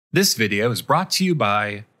This video is brought to you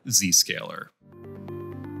by Zscaler.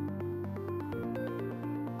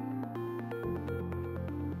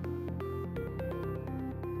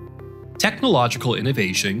 Technological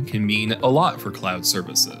innovation can mean a lot for cloud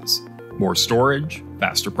services. More storage,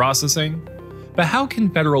 faster processing. But how can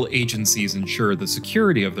federal agencies ensure the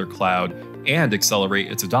security of their cloud and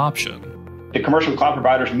accelerate its adoption? The commercial cloud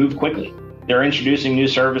providers move quickly. They're introducing new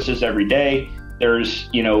services every day. They're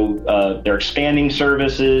expanding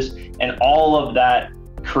services, and all of that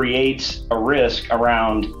creates a risk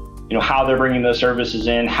around, how they're bringing those services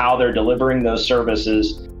in, how they're delivering those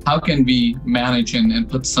services. How can we manage and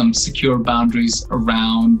put some secure boundaries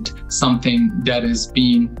around something that is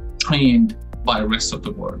being trained by the rest of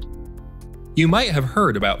the world? You might have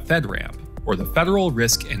heard about FedRAMP, or the Federal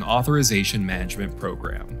Risk and Authorization Management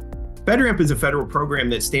Program. FedRAMP is a federal program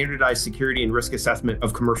that standardized security and risk assessment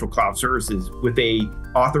of commercial cloud services with a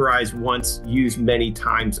authorized once, used many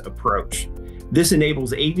times approach. This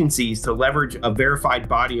enables agencies to leverage a verified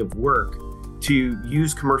body of work to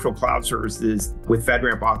use commercial cloud services with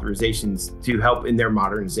FedRAMP authorizations to help in their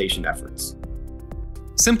modernization efforts.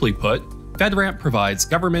 Simply put, FedRAMP provides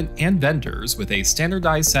government and vendors with a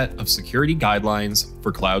standardized set of security guidelines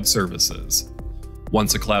for cloud services.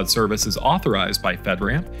 Once a cloud service is authorized by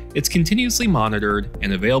FedRAMP, it's continuously monitored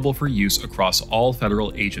and available for use across all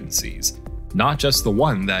federal agencies, not just the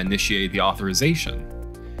one that initiated the authorization.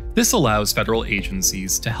 This allows federal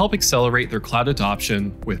agencies to help accelerate their cloud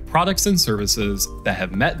adoption with products and services that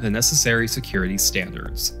have met the necessary security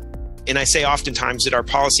standards. And I say oftentimes that our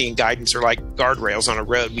policy and guidance are like guardrails on a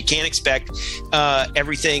road. We can't expect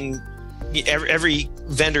every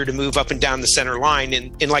vendor to move up and down the center line.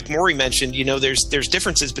 And like Korie mentioned, there's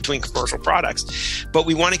differences between commercial products, but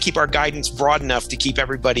we want to keep our guidance broad enough to keep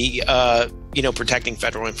everybody, protecting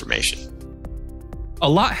federal information. A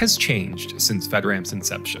lot has changed since FedRAMP's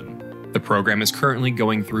inception. The program is currently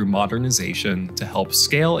going through modernization to help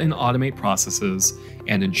scale and automate processes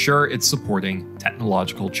and ensure it's supporting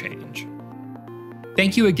technological change.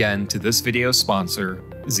 Thank you again to this video's sponsor,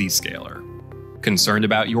 Zscaler. Concerned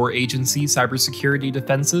about your agency's cybersecurity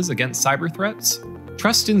defenses against cyber threats?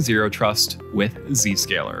 Trust in Zero Trust with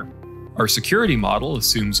Zscaler. Our security model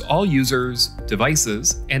assumes all users,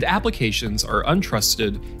 devices, and applications are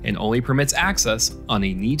untrusted and only permits access on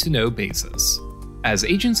a need-to-know basis. As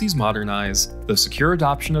agencies modernize, the secure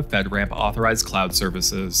adoption of FedRAMP authorized cloud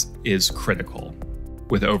services is critical.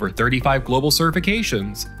 With over 35 global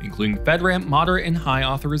certifications, including FedRAMP moderate and high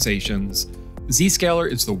authorizations, Zscaler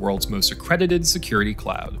is the world's most accredited security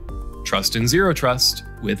cloud. Trust in Zero Trust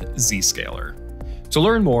with Zscaler. To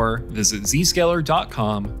learn more, visit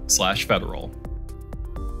zscaler.com/federal.